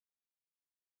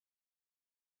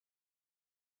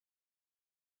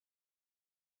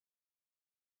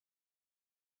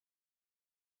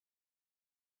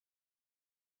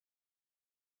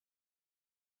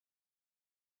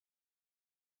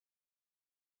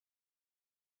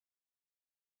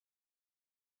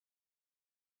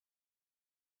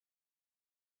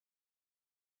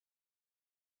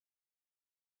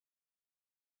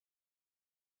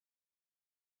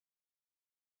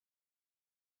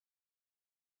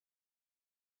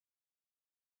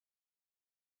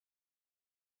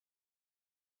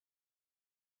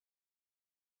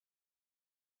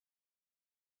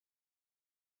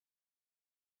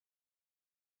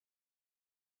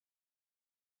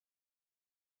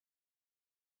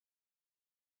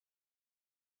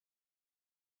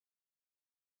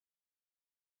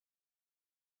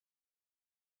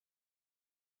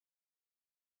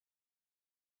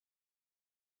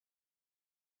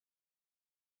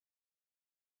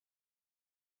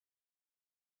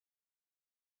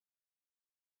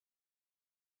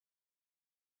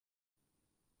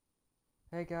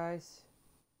Hey guys,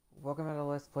 welcome to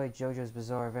Let's Play JoJo's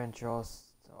Bizarre Adventure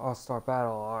All-Star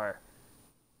Battle R.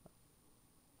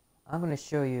 I'm going to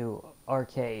show you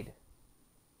arcade.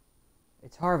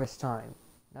 It's harvest time.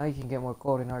 Now you can get more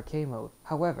gold in arcade mode.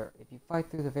 However, if you fight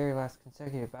through the very last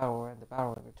consecutive battle or end the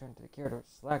battle and return to the character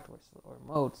select or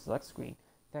mode select screen,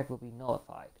 effect will be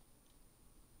nullified.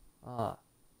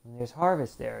 When there's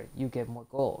harvest there, you get more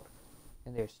gold.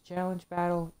 And there's challenge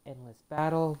battle, endless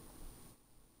battle.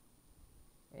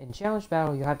 In challenge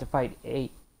battle, you have to fight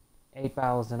eight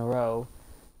battles in a row.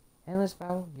 Endless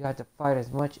battle, you have to fight as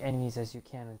much enemies as you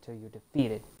can until you're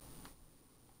defeated.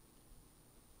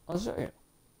 I'll show you.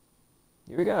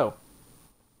 Here we go.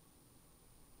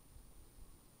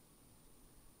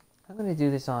 I'm going to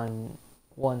do this on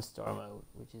 1-star mode,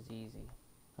 which is easy.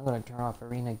 I'm going to turn off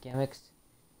arena gimmicks.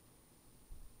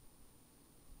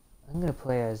 I'm going to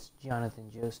play as Jonathan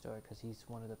Joestar because he's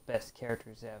one of the best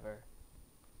characters ever.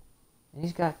 And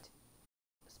he's got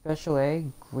a special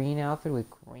egg, green outfit with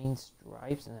green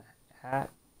stripes and a hat.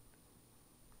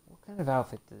 What kind of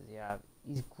outfit does he have?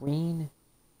 He's green,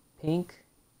 pink.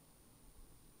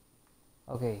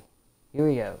 Okay, here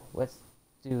we go. Let's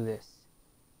do this.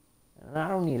 And I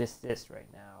don't need assist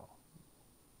right now.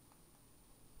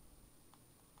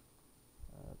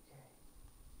 Okay.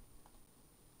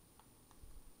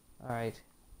 Alright.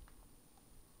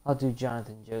 I'll do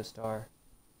Jonathan Joestar.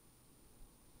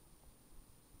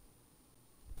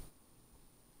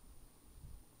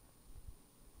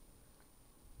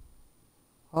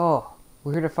 Oh,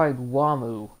 we're here to fight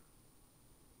Wamu.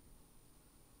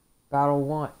 Battle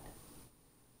 1.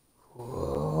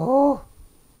 Whoa.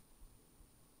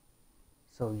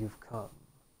 So you've come.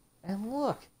 And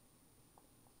look!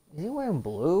 Is he wearing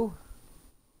blue?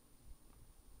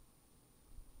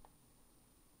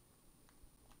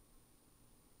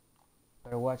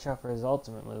 Better watch out for his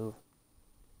ultimate move.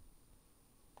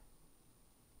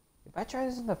 If I try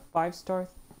this in the 5-star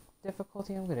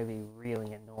difficulty, I'm gonna be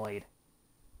really annoyed.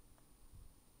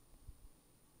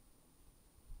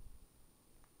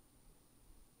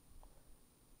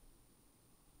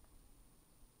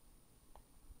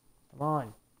 Come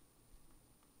on.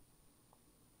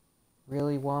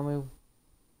 Really, Wamu?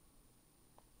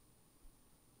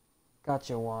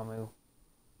 Gotcha, Wamu.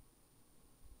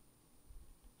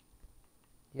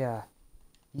 Yeah.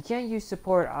 You can't use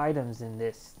support items in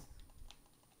this.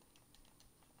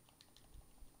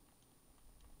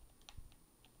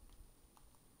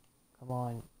 Come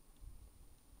on.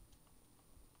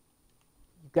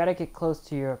 You gotta get close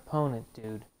to your opponent,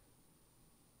 dude.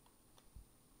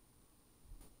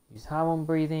 Use hollow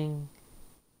breathing.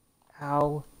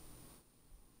 Ow.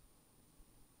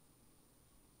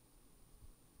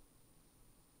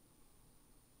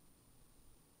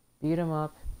 Beat him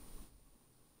up.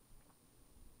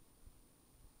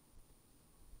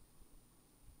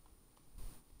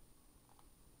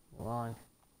 Come on.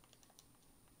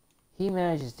 He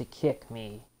manages to kick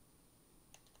me.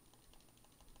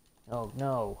 Oh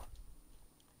no.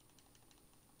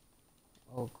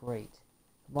 Oh great.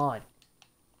 Come on.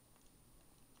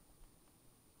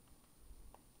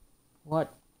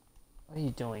 What are you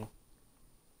doing?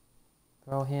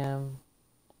 Throw him.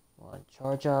 Come on,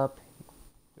 charge up.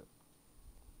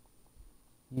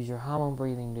 Use your hollow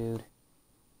breathing, dude.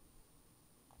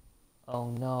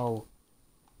 Oh no.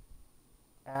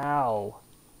 Ow.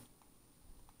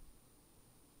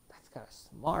 That's kind of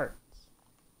smart.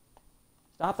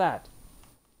 Stop that.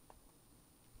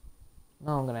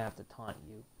 No, I'm gonna have to taunt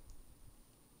you.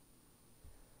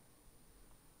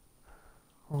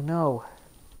 Oh no.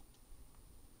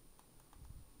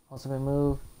 Ultimate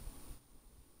move.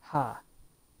 Ha.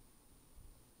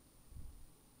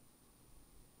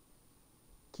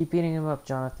 Keep beating him up,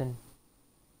 Jonathan.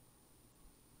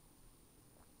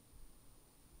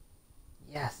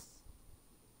 Yes.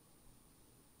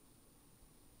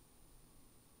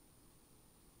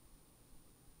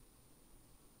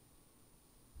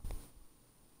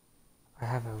 I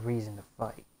have a reason to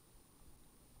fight.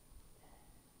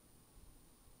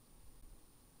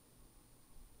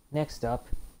 Next up,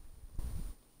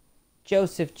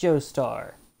 Joseph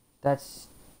Joestar. That's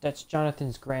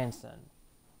Jonathan's grandson.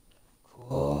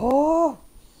 Cool.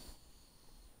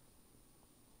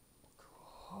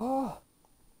 Cool.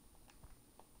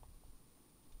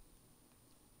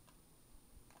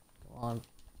 Come on.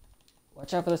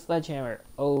 Watch out for the sledgehammer.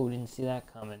 Oh, didn't see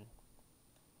that coming.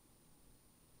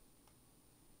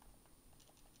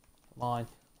 Come on.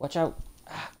 Watch out.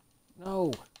 Ah,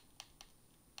 no.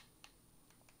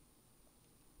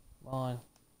 Come on.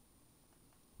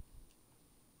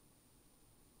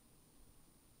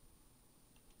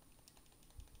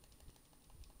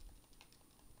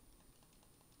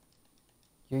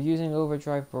 You're using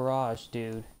overdrive barrage,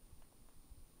 dude.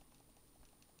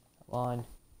 Come on.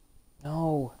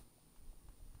 No.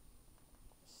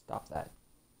 Stop that.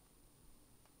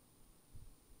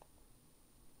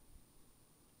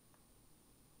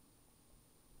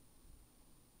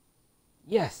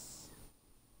 Yes.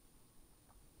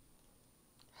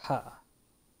 Ha.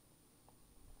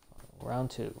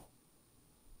 Round 2.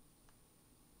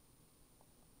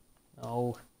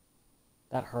 No.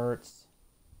 That hurts.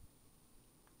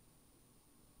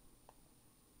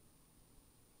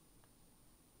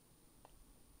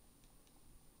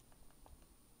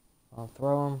 I'll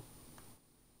throw him.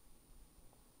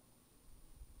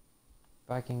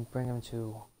 If I can bring him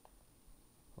to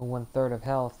 1/3 of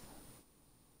health.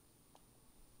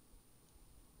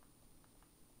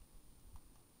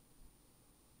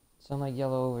 Sunlight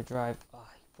yellow overdrive. Ah,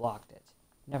 he blocked it.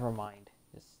 Never mind.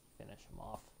 Just finish him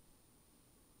off.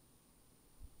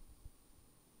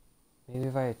 Maybe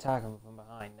if I attack him from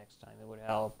behind next time, it would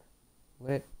help.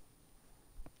 Would it?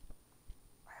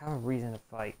 I have a reason to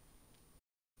fight.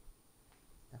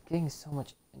 I'm getting so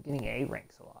much. I'm getting A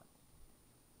ranks a lot.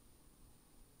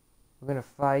 We're gonna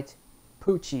fight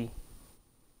Poochie.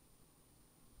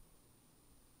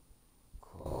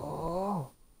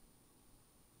 Oh.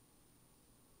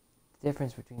 The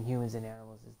difference between humans and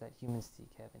animals is that humans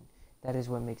seek heaven. That is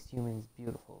what makes humans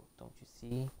beautiful, don't you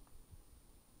see?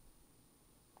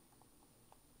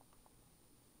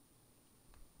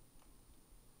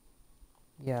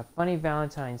 Yeah, Funny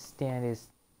Valentine's stand is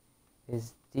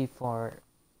D4.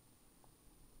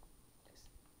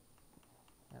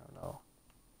 I don't know.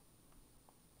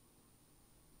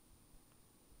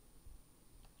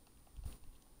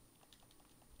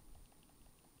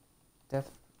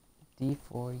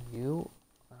 D4U?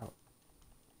 Oh.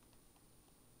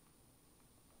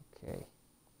 Okay.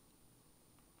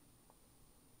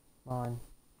 Come on.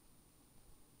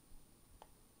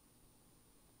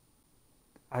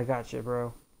 I got you,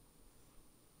 bro.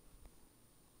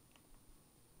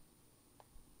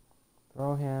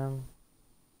 Throw him.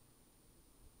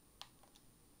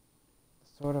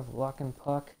 Sort of luck and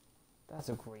puck. That's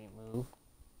a great move.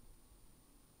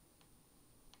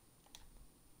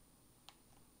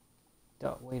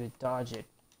 Way to dodge it.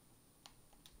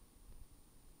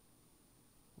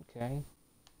 Okay.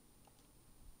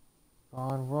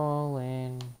 On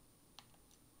rolling.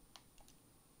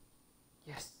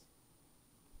 Yes.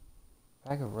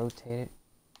 If I could rotate it,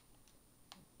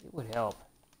 it would help.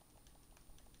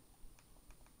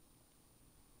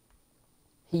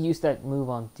 He used that move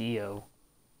on Dio.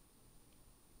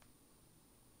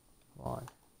 Come on.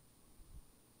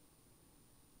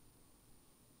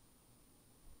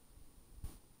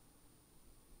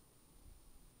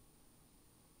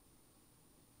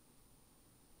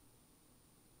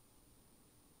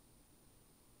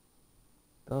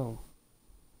 Boom.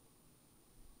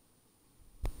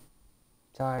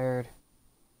 Tired.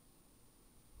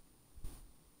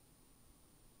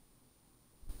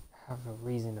 Have a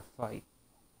reason to fight.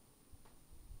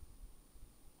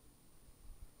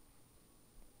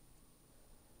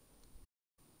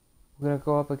 We're gonna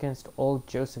go up against old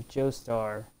Joseph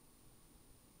Joestar.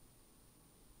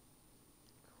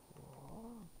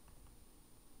 Cool.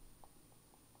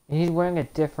 And he's wearing a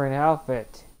different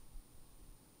outfit.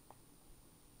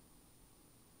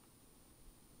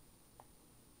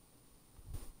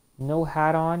 No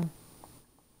hat on.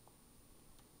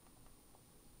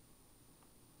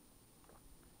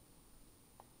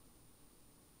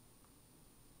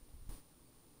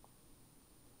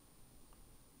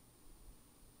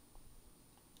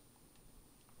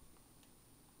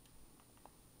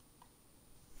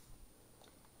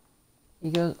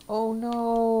 He goes, oh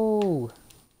no!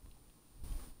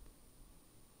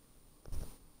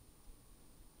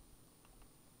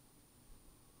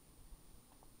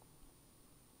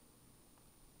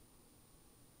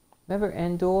 Remember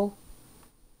Endul?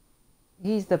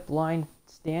 He's the blind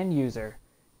stand user.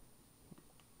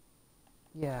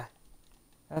 Yeah,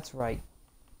 that's right.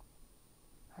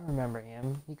 I remember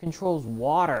him. He controls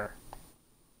water.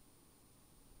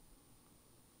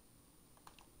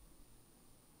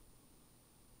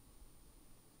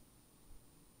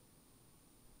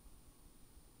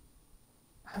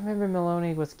 I remember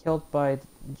Maloney was killed by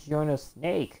Jonas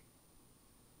Snake.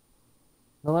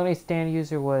 Maloney's stand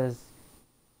user was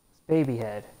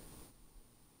Babyhead.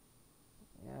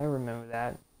 Yeah, I remember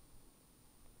that.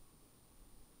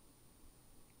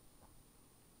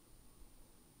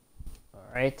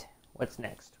 Alright, what's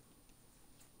next?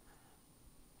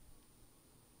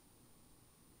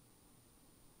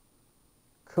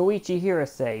 Koichi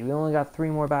Hirase. We only got 3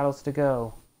 more battles to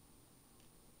go.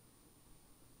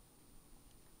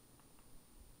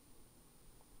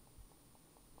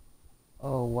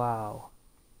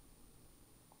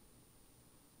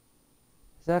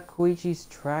 Is that Koichi's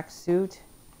tracksuit?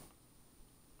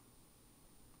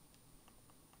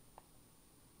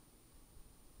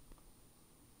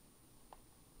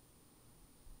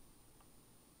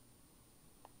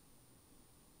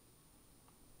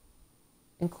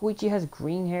 And Koichi has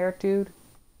green hair, dude?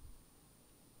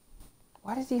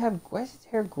 Why is his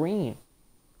hair green?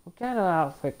 What kind of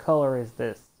outfit color is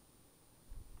this?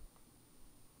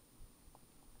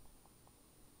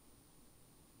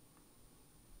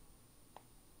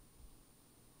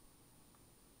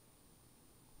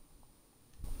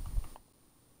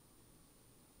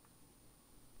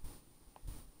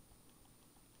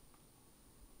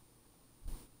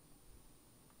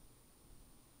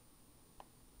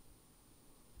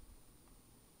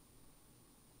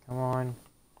 Come on.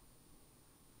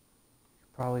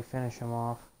 Probably finish him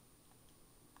off.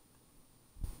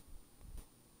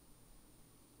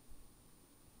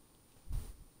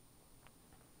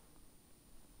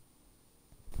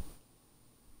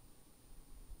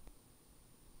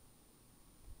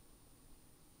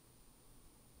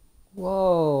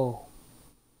 Whoa.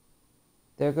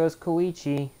 There goes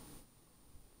Koichi.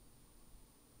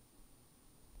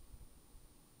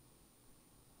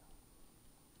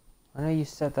 I know you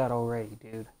said that already,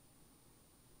 dude.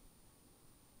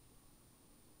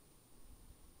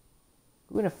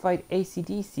 We're gonna fight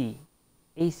AC/DC.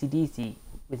 AC/DC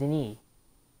with an E.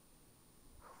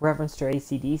 Reference to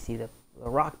AC/DC, the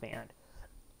rock band.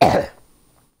 And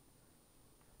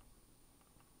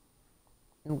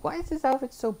why is this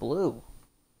outfit so blue?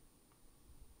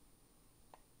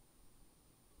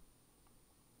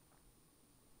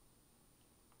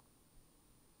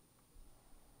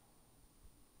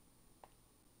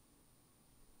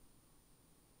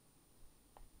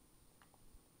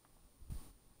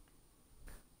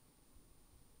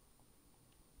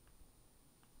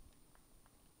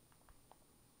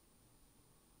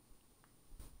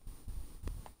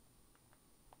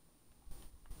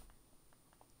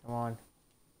 Come on.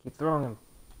 Keep throwing him.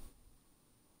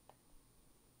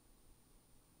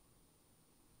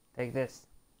 Take this.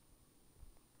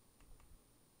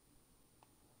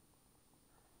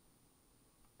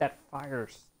 That fire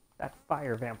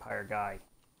vampire guy.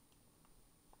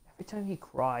 Every time he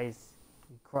cries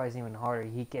even harder,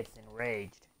 he gets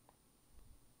enraged.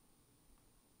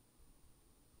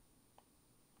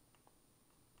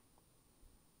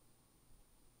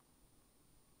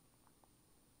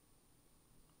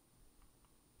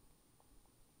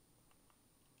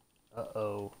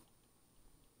 Uh-oh.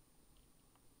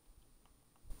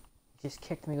 He just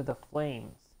kicked me with the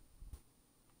flames.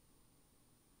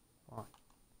 Come on.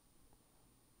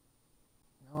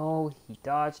 No, he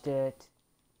dodged it.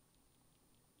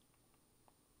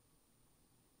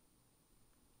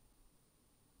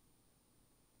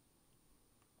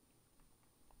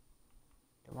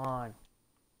 Come on.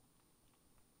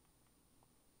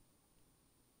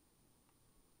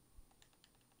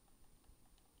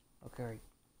 Okay.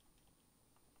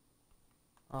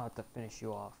 I'll have to finish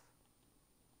you off.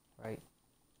 Right?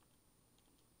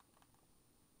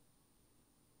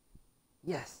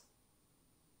 Yes.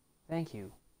 Thank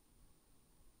you.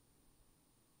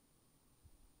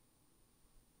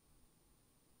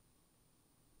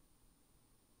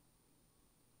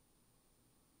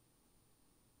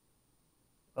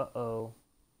 Uh-oh.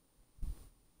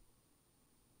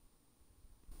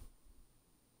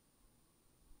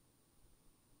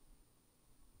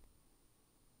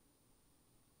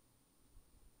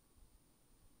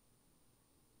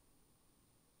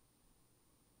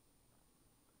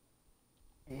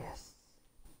 Yes.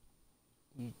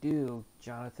 You do,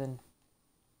 Jonathan.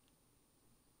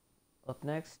 Up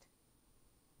next,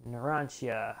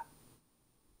 Narantia.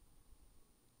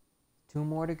 2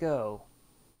 more to go.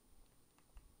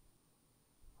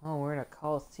 Oh, we're in a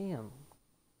Coliseum.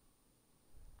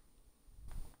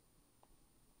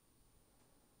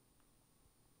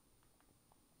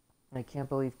 I can't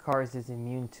believe Cars is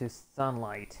immune to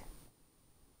sunlight.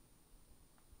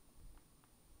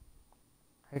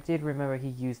 I did remember he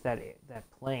used that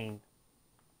plane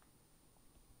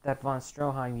that von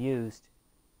Stroheim used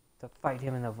to fight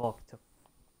him in the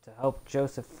to help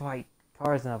Joseph fight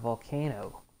Cars in a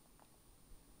volcano.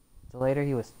 So later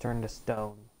he was turned to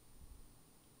stone.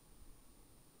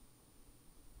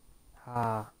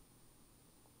 Ah.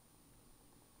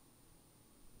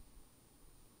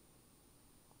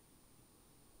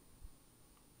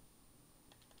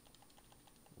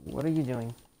 What are you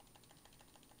doing?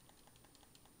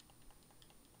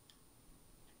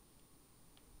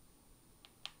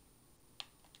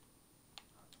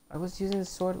 I was using the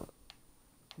sword.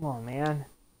 Come on, man.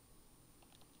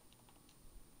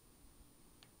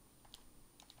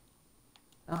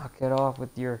 Knock it off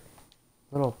with your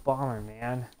little bomber,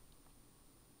 man.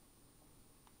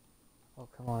 Oh,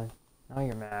 come on. Now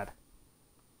you're mad.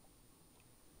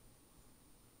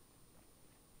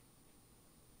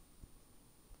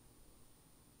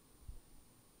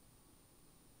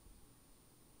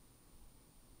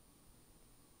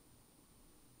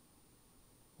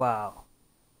 Wow.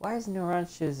 Why is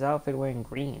Naranja's outfit wearing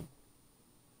green?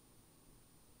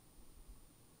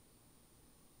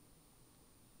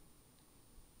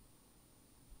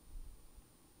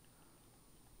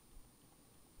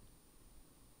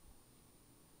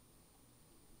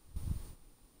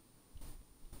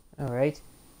 Alright.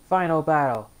 Final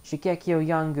battle. Shigekyo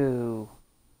Yangu.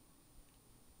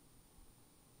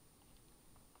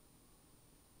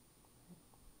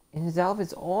 And his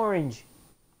outfit's orange.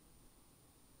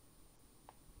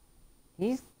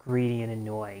 He's greedy and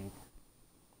annoying.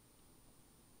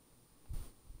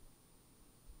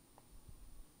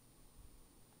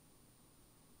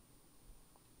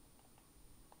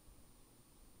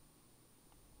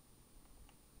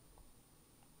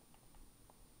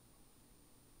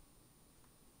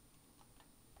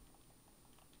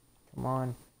 Come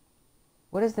on.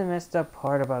 What is the messed up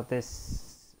part about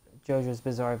this JoJo's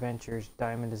Bizarre Adventures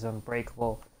Diamond is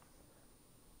Unbreakable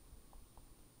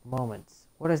moments?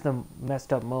 What is the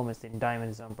messed up moments in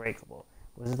Diamond is Unbreakable?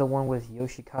 Was it the one with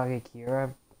Yoshikage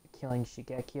Kira killing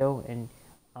Shigekyo and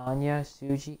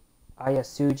Ayasuji?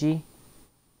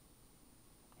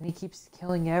 And he keeps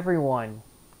killing everyone.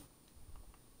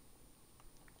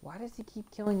 Why does he keep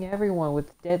killing everyone with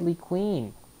the Deadly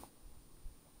Queen?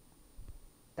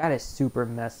 That is super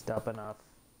messed up enough.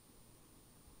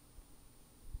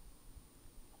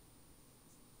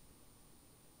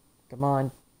 Come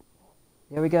on.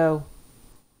 Here we go.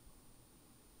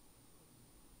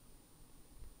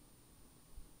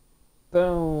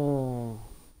 Boom.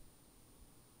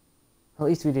 At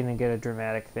least we didn't get a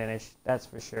dramatic finish, that's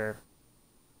for sure.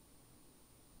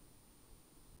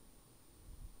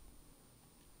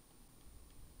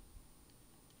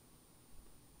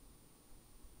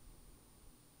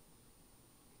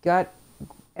 Got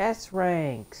S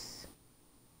ranks.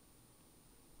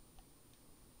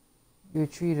 You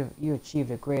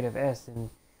achieved a grade of S in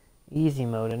easy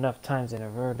mode enough times and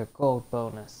earned a gold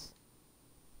bonus.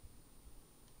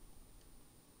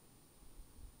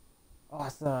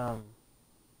 Awesome.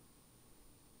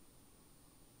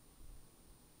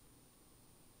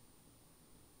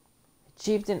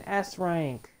 Achieved an S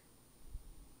rank.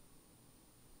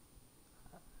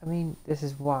 I mean, this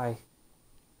is why.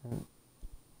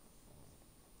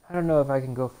 I don't know if I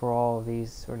can go for all of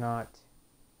these or not.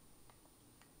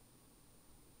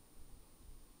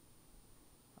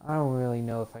 I don't really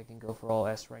know if I can go for all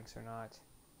S ranks or not.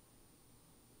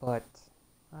 But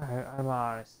I'm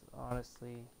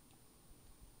honestly.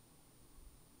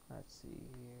 Let's see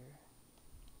here.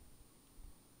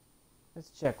 Let's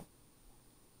check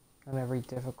on every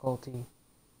difficulty.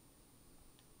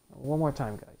 One more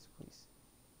time, guys, please.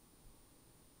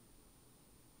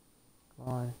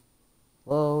 Come on.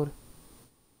 Load.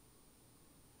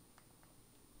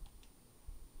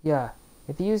 Yeah,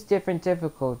 if you use different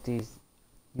difficulties,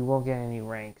 you won't get any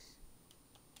ranks.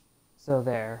 So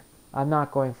there. I'm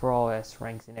not going for all S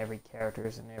ranks in every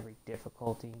characters and every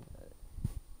difficulty.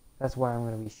 That's why I'm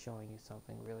going to be showing you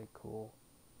something really cool.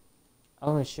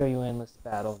 I'm going to show you Endless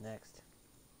Battle next.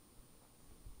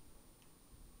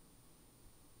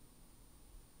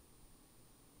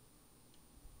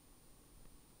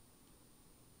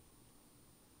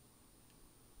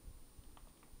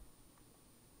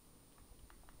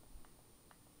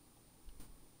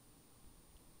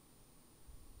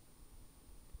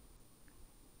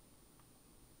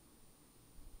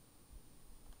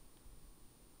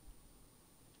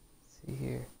 See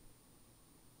here.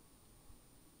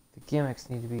 The gimmicks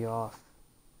need to be off.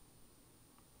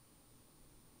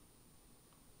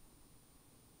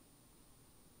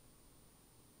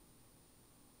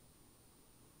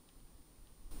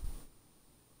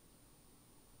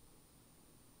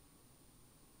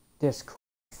 This.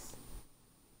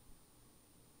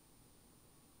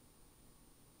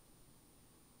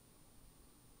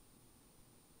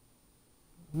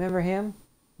 Remember him?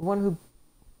 The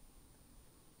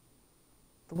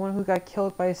one who got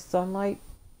killed by sunlight?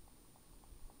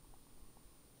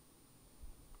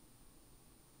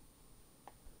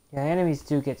 Yeah, enemies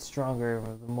do get stronger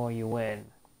the more you win.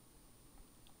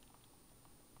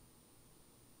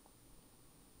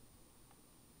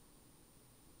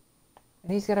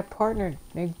 And he's got a partner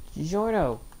named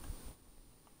Giorno.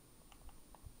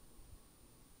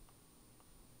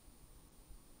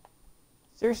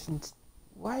 Seriously,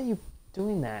 why are you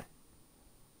doing that?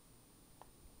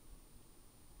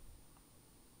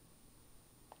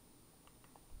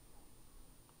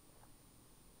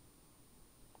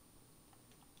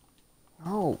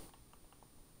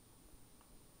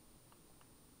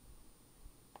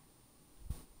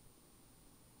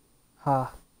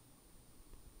 Ha.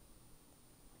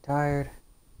 Tired.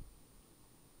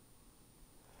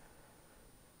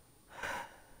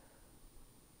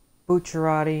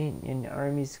 Bucciarati in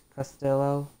Hermes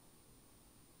Costello.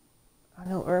 I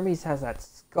know Hermes has that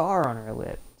scar on her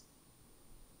lips.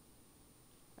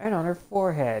 And on her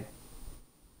forehead.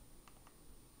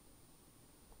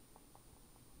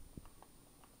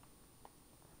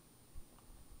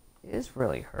 It is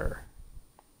really her.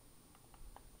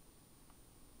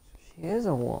 She is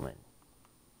a woman.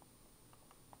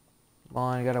 Come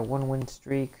on, I got a 1-win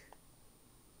streak.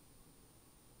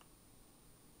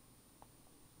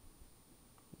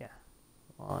 Yeah,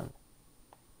 come on.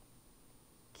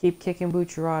 Keep kicking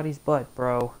Bucciarati's butt,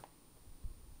 bro.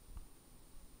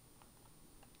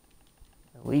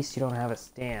 At least you don't have a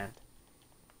stand.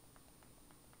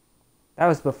 That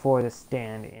was before the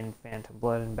stand in Phantom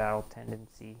Blood and Battle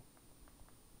Tendency.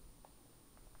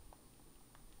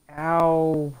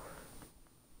 Ow.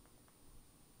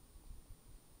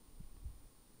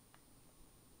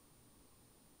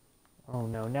 Oh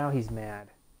no, now he's mad.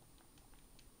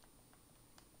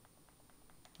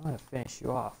 I'm gonna finish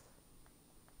you off.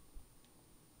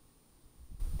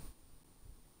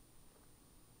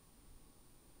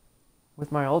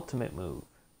 With my ultimate move.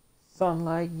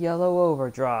 Sunlight Yellow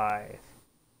Overdrive.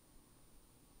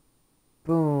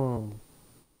 Boom.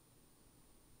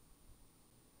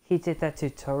 He did that to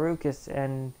Tarukas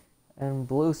and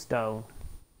Bluestone.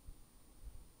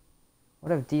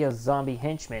 What of Dio's zombie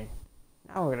henchman?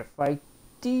 Now we're gonna fight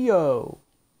Dio.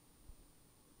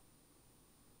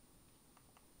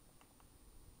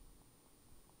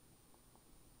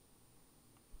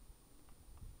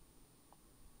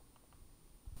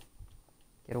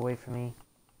 Get away from me.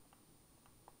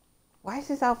 Why is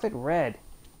his outfit red?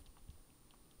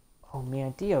 Oh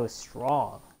man, Dio is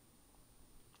strong.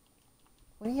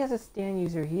 When he has a stand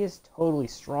user, he is totally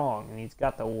strong, and he's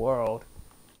got the world.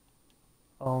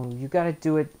 Oh, you gotta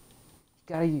do it.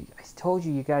 I told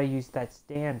you gotta use that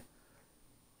stand.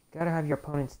 You gotta have your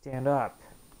opponent stand up.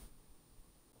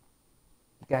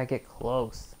 You gotta get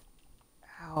close.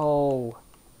 Ow.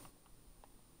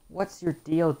 What's your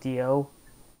deal, Dio?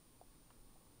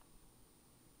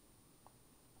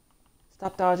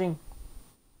 Stop dodging.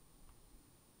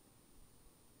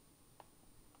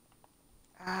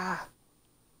 Ah.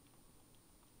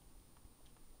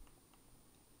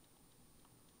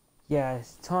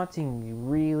 Yes, taunting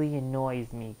really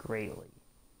annoys me greatly.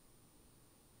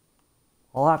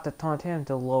 I'll have to taunt him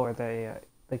to lower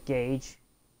the gauge.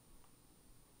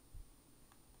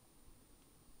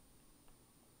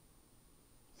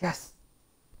 Yes!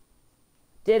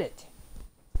 Did it!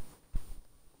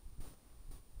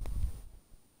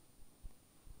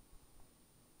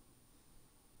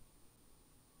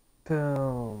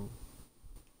 Boom.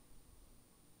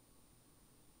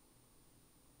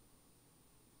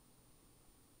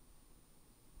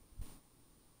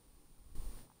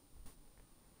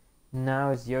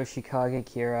 Now is Yoshikage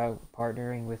Kira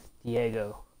partnering with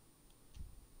Diego.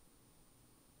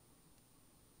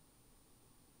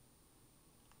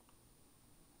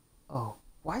 Oh,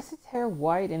 why is his hair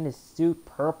white and his suit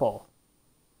purple?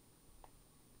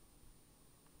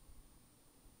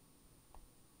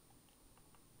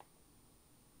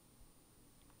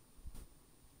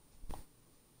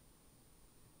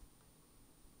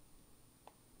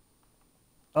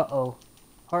 Uh-oh.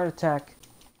 Heart attack.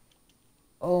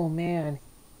 Oh, man.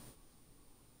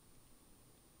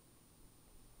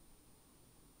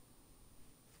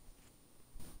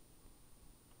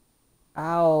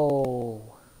 Ow.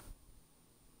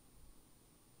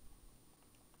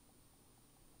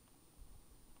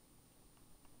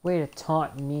 Way to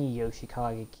taunt me,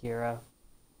 Yoshikage Kira.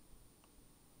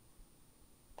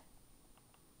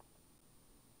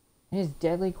 And his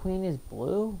Deadly Queen is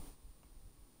blue?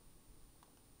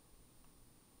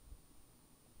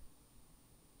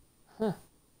 Huh.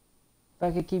 If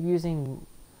I could keep using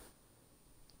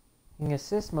in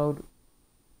assist mode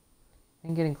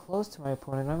and getting close to my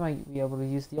opponent, I might be able to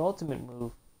use the ultimate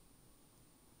move.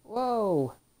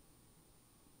 Whoa!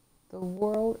 The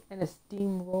world and a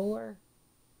steamroller?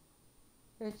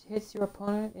 It hits your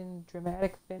opponent in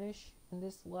dramatic finish in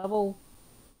this level.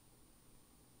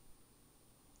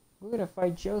 We're gonna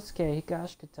fight Josuke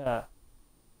Higashikata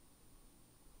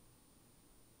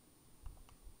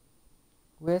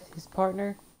with his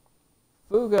partner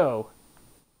Fugo.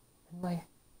 And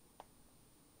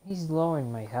he's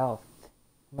lowering my health.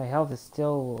 My health is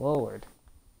still lowered.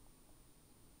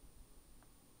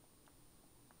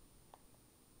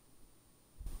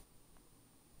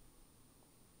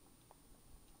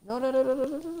 No, no, no, no, no,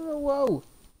 no, no, no, whoa!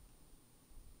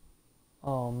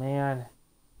 Oh, man.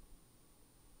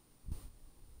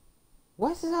 Why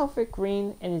is his outfit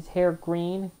green and his hair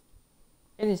green?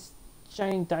 And his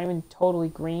shining diamond totally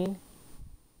green?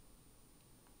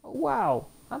 Oh, wow.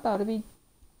 I'm about to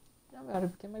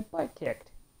get my butt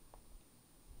kicked.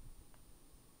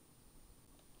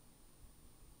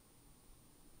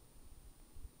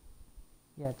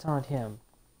 Yeah, taunt him.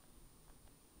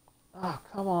 Oh,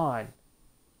 come on.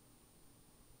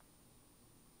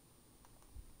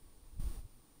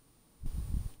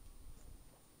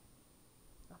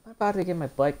 I'm about to get my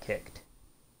butt kicked.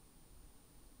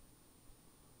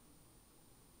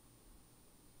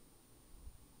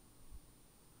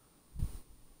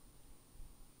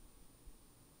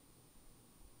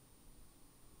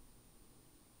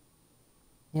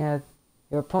 Yeah,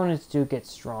 your opponents do get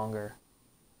stronger.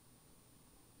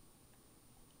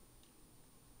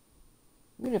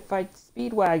 I'm gonna fight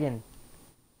Speedwagon.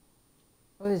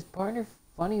 Oh, his partner,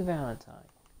 Funny Valentine.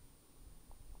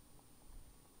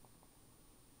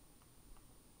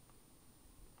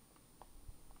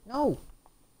 No!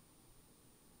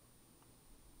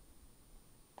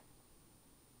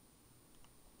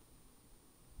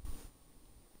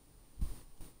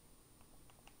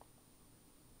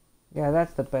 Yeah,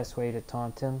 that's the best way to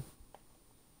taunt him.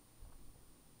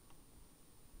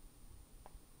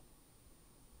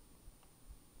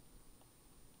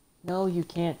 No, you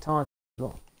can't taunt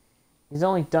him. He's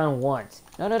only done once.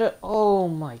 No, no, no. Oh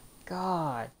my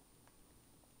god.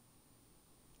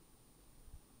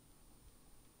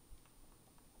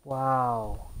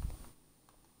 Wow.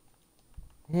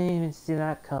 I didn't even see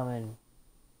that coming.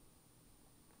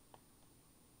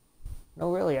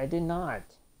 No, really, I did not.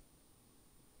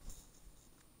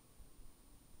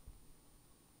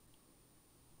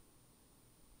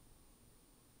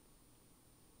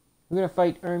 We're gonna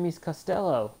fight Hermes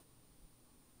Costello.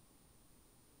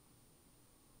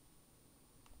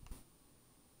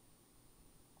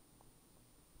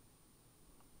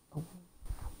 Oh.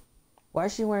 Why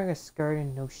is she wearing a skirt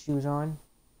and no shoes on?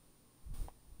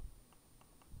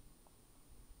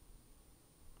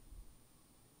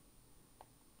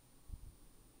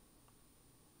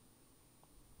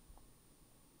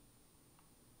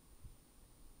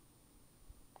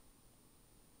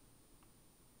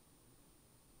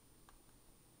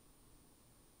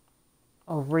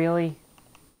 Oh, really?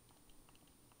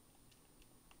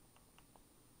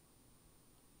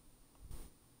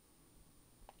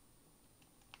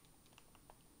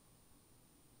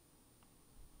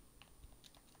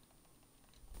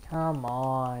 Come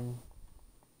on.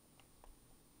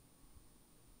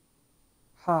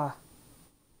 Ha.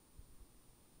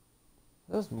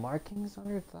 Those markings on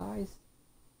her thighs?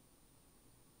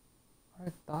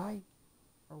 Her thigh?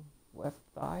 Or left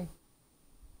thigh?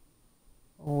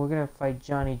 Oh, we're gonna fight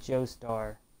Johnny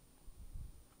Joestar.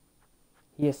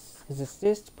 His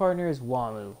assist partner is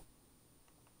Wamu.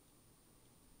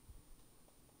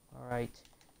 Alright.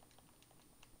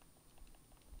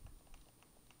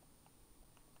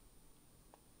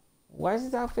 Why is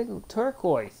his outfit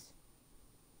turquoise?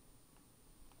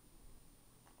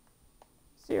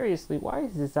 Seriously, why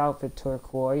is this outfit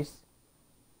turquoise?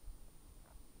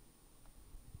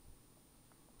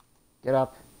 Get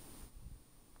up.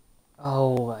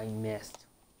 Oh, I missed.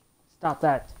 Stop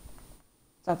that.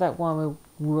 Stop that, Wamu.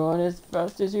 Run as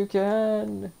fast as you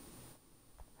can.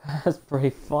 That's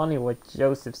pretty funny what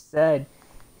Joseph said.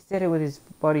 He said it with his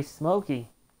buddy Smokey.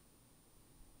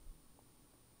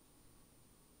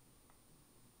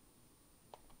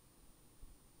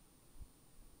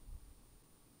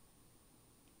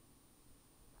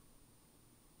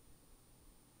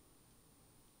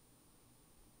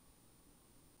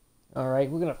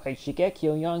 Alright, we're gonna fight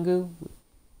Shigeki Yangu.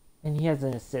 And he has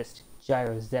an assist,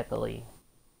 Gyro Zeppeli.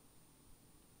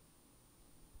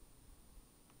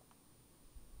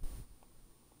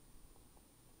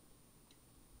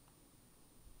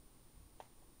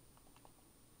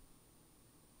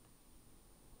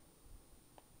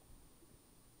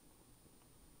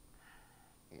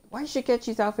 Why is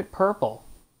Shigechi's outfit purple?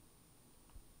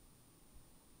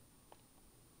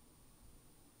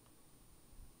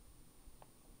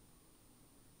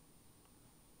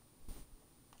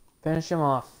 Finish him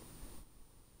off.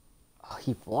 Oh,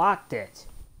 he blocked it.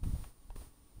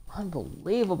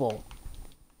 Unbelievable.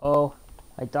 Oh,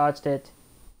 I dodged it.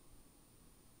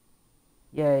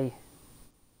 Yay.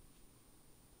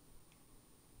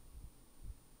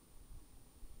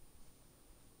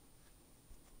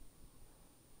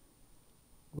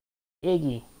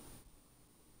 Iggy.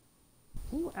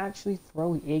 Can you actually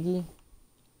throw Iggy?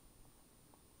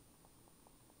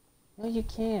 No, you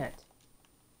can't.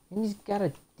 And he's got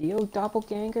a Dio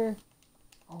doppelganger?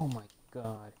 Oh my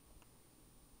god.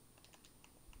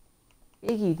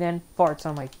 Iggy then farts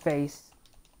on my face.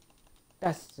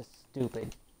 That's just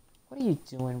stupid. What are you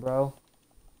doing, bro?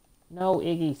 No,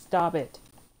 Iggy, stop it.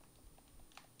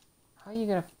 How are you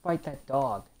gonna fight that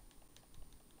dog?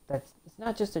 It's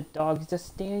not just a dog, he's a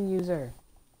stand user.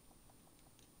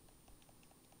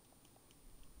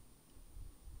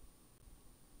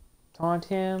 Taunt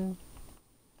him.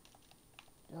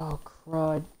 Oh,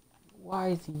 crud. Why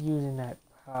is he using that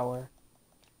power?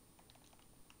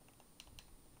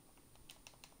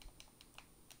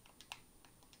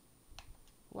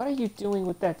 What are you doing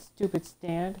with that stupid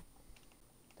stand?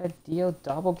 That deal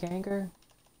doppelganger?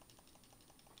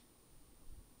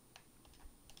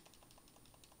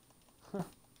 Huh.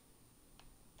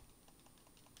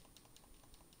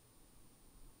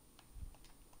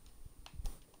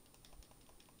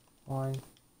 One.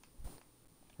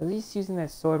 At least using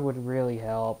that sword would really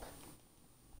help.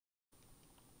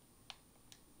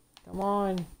 Come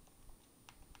on.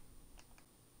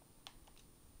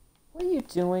 What are you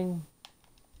doing?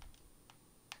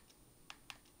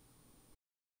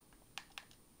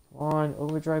 Come on,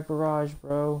 overdrive barrage,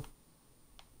 bro.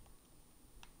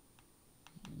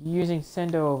 Using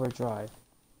Sendo overdrive.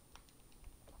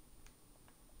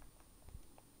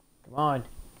 Come on.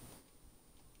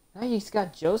 Now he's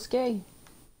got Josuke?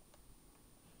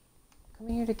 Come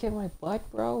here to get my butt,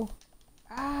 bro.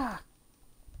 Ah!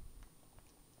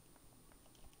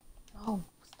 No,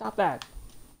 stop that.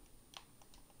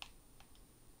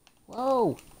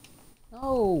 Whoa!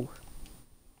 No!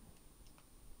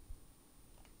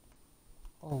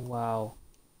 Oh, wow.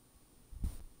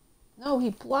 No, he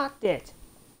blocked it!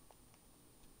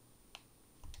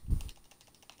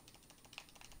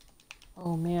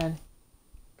 Oh, man.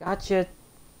 Gotcha.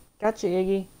 Gotcha,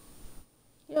 Iggy.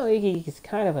 You know, Iggy is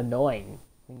kind of annoying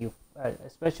when you,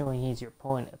 especially when he's your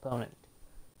opponent.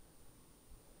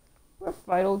 We're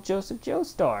Vital Joseph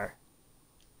Joestar.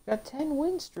 Got 10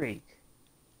 win streak.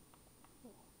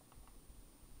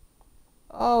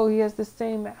 Oh, he has the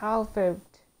same outfit.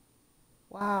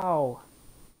 Wow.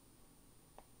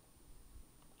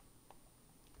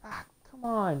 Ah, come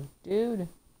on, dude.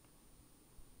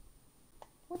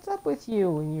 What's up with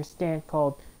you and your stand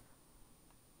called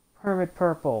Hermit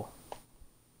Purple?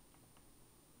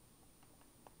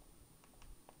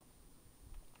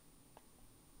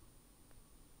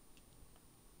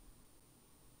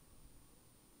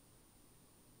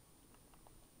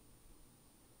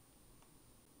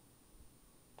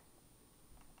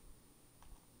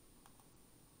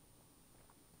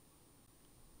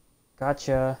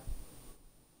 Gotcha.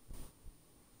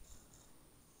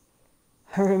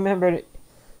 I remember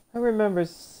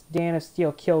Dan of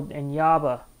Steel killed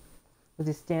Enyaba with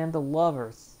his stand the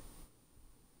lovers.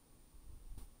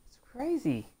 It's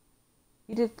crazy.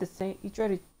 He did the same. He tried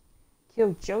to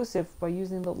kill Joseph by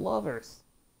using the lovers.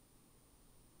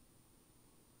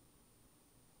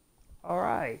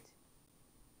 Alright.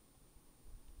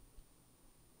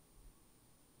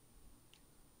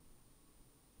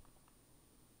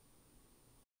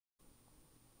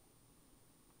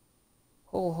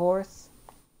 Whole horse.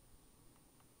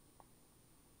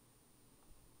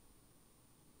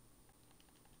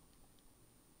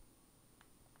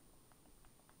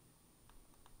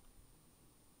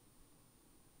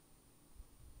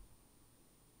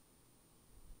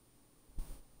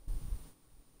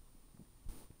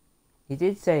 He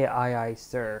did say aye aye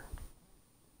sir.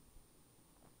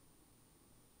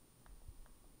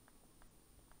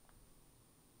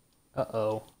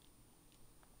 Uh-oh.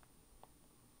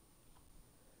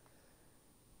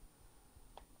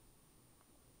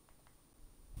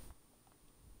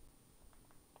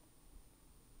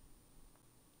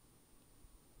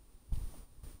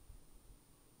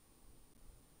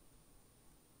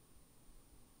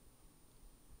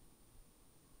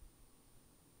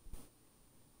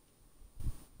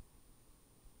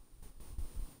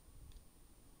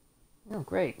 Oh,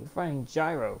 great. We're fighting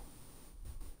Gyro.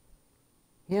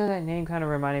 You know, that name kind of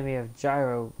reminded me of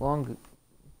Gyro from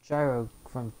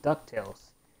DuckTales.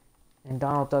 And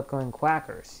Donald Duck going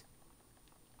quackers.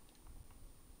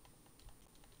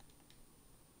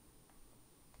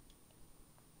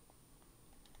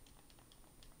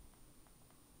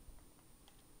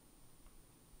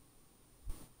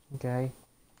 Okay.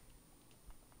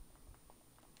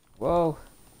 Whoa.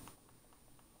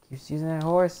 Keeps using that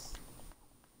horse.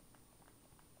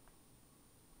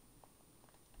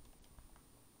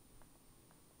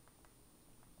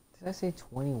 Did I say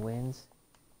 20 wins?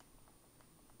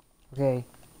 Okay,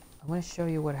 I'm going to show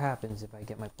you what happens if I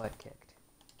get my butt kicked.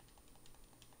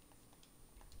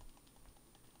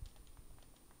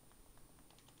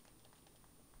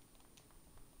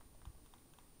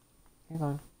 Hang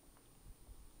on.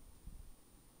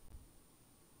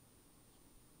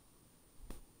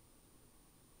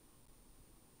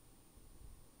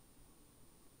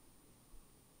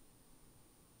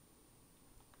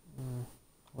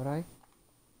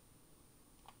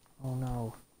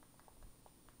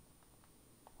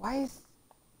 Why is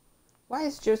why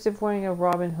is Joseph wearing a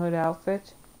Robin Hood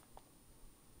outfit?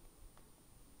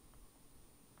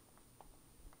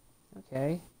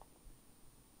 Okay.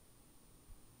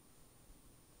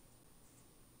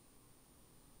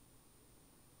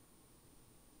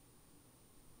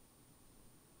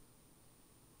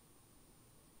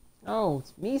 Oh,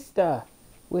 it's Mista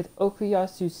with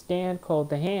Okuyasu's stand called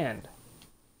The Hand.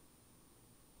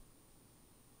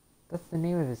 That's the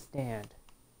name of his stand.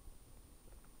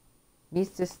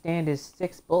 Mista's stand is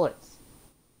 6 bullets.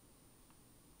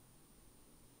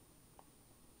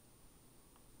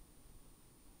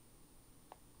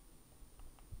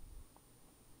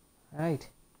 Right.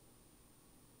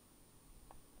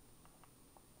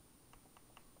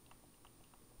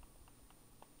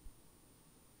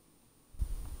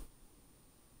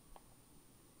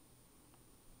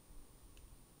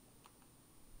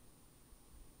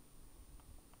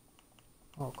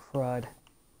 Oh, crud.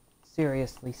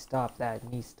 Seriously, stop that,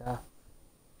 Mista.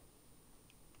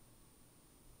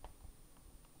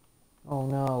 Oh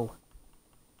no.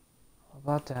 I'm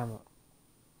about to have a...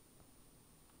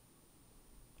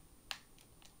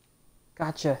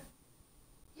 Gotcha.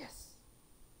 Yes.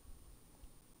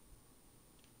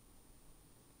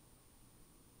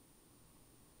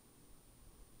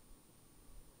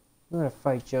 I'm gonna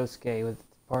fight Josuke with his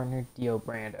partner Dio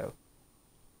Brando.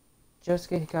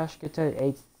 Josuke Higashikata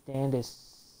 8's stand is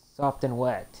soft and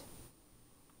wet.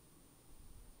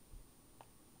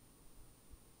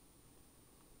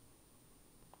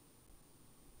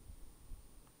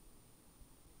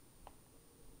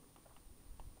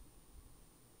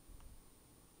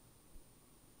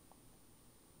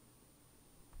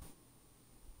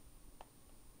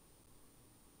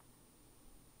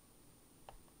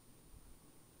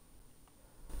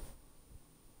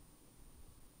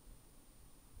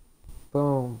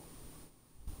 Boom.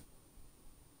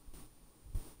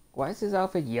 Why is his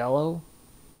outfit yellow?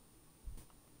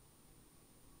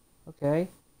 Okay.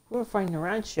 We're gonna find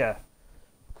Narancia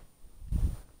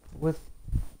with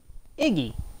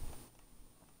Iggy.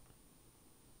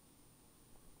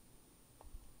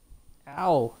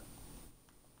 Ow.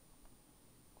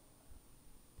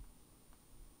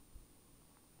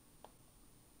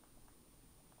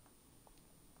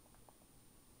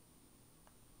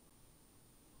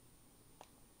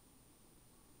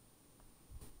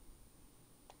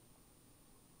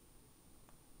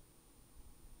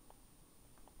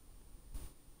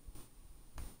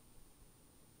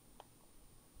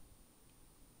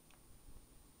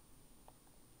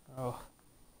 Oh.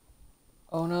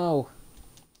 Oh no.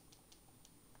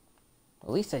 At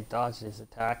least I dodged his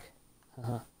attack.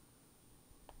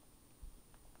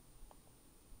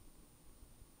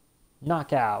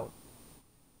 Knockout.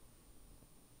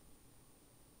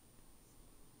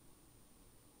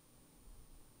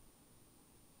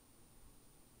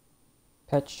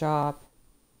 Pet shop.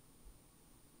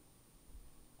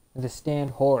 The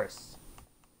stand horse.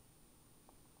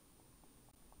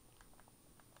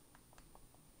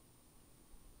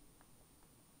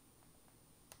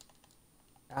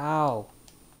 Ow.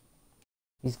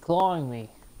 He's clawing me.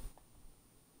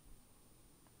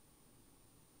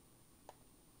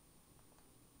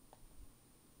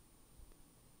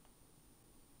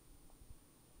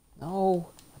 No.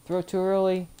 I threw it too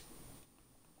early.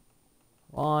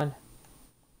 Come on.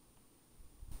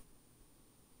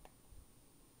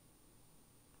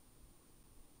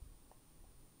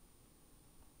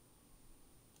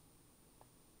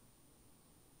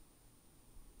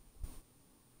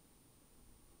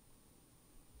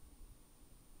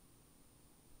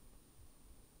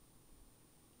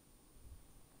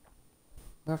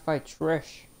 I'm gonna fight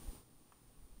Trish.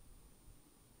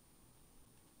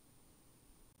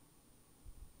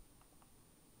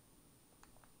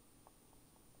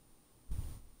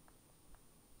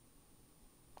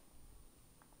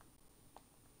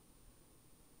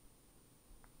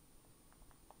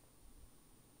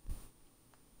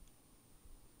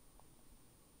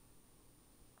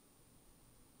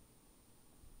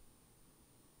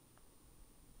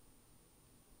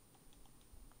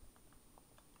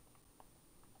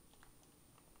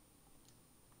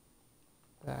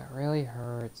 That really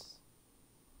hurts.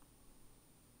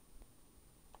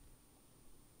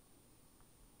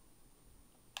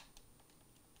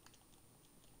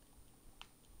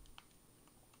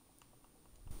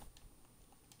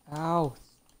 Ow.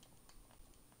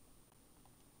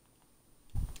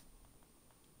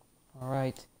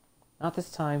 Alright. Not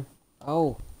this time.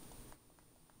 Oh.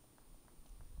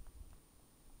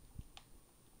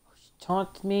 She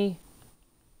taunted me.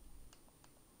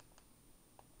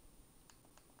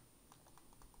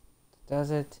 Does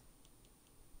it?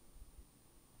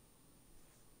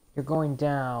 You're going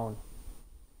down.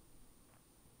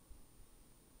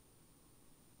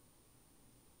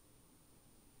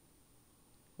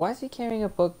 Why is he carrying a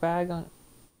book bag on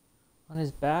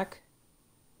his back?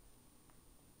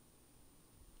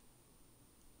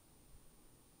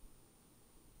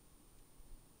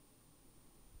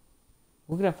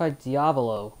 We're gonna fight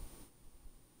Diavolo.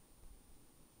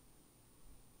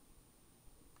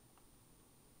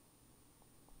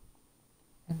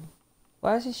 And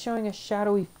why is he showing a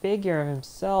shadowy figure of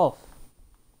himself?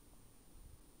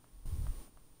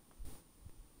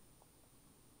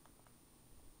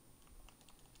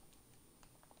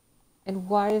 And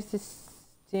why is this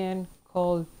stand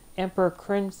called Emperor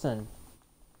Crimson?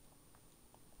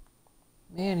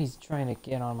 Man, he's trying to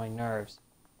get on my nerves.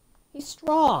 He's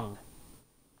strong!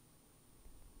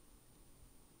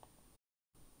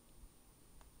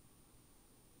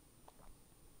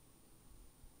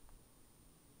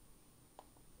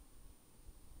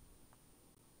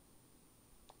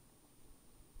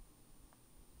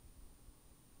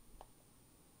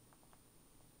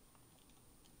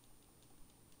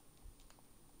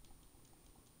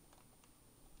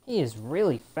 He is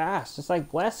really fast, just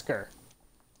like Wesker.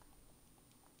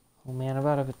 Oh man, I'm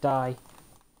about to die.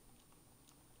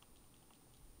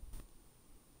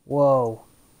 Whoa.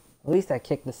 At least I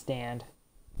kicked the stand.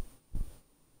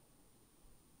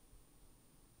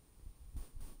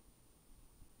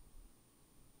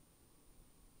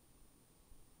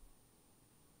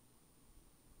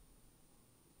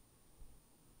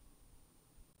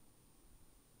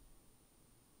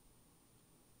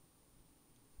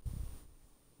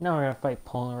 Now we're gonna fight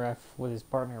Polnareff with his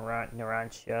partner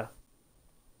Narantia.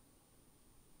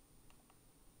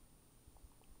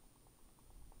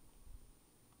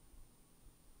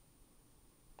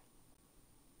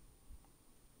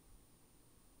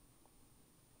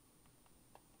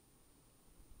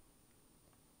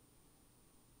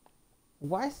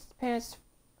 Why does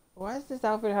this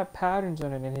outfit have patterns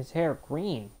on it and his hair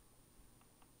green?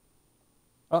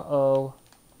 Uh-oh.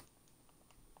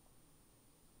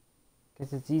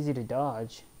 Guess it's easy to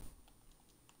dodge.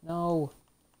 No.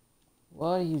 What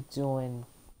are you doing?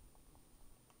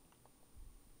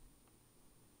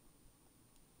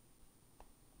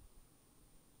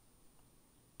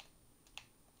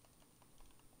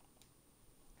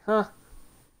 Huh.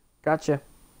 Gotcha.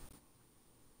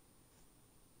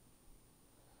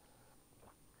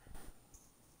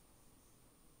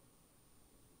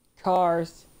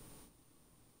 Cars.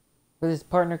 With his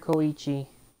partner Koichi.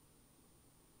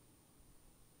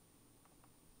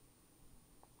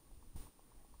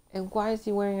 And why is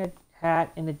he wearing a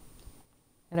hat and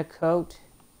a coat?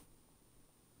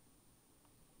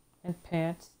 And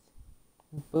pants.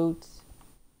 And boots.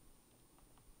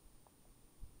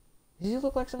 Does he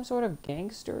look like some sort of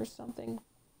gangster or something?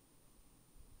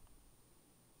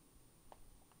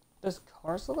 Does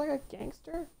Cars look like a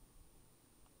gangster?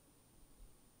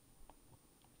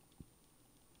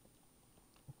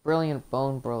 Brilliant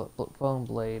bone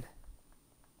blade.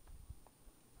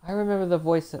 I remember the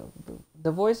voice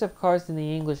of Cars in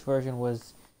the English version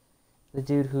was the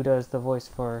dude who does the voice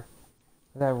for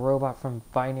that robot from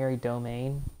Binary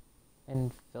Domain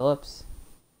and Phillips.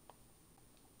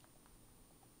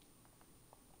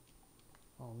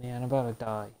 Oh man, I'm about to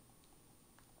die.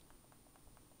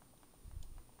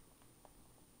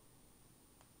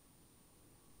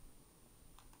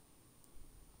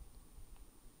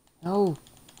 No.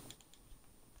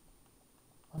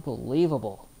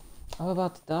 Unbelievable. I'm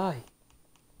about to die.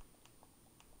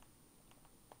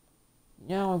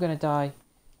 Now I'm gonna die.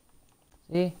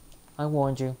 See? I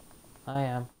warned you. I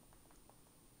am.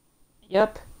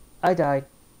 Yep. I died.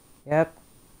 Yep.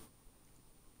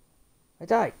 I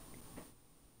died.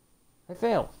 I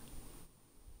failed.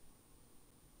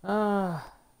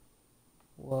 Ah.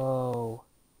 Whoa.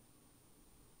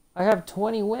 I have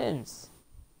 20 wins.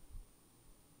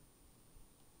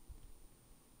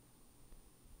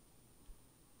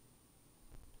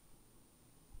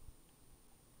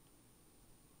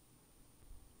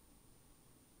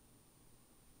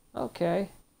 Okay.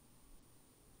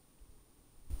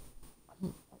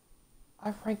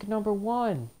 I rank number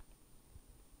 1.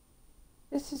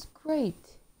 This is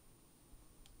great.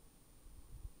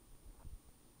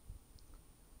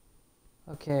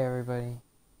 Okay, everybody.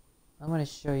 I'm gonna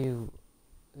show you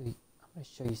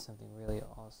something really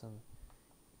awesome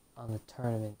on the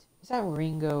tournament. Is that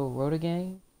Ringo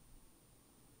Rodagang?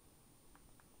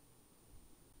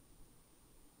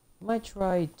 I might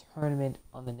try tournament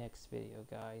on the next video,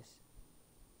 guys.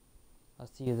 I'll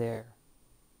see you there.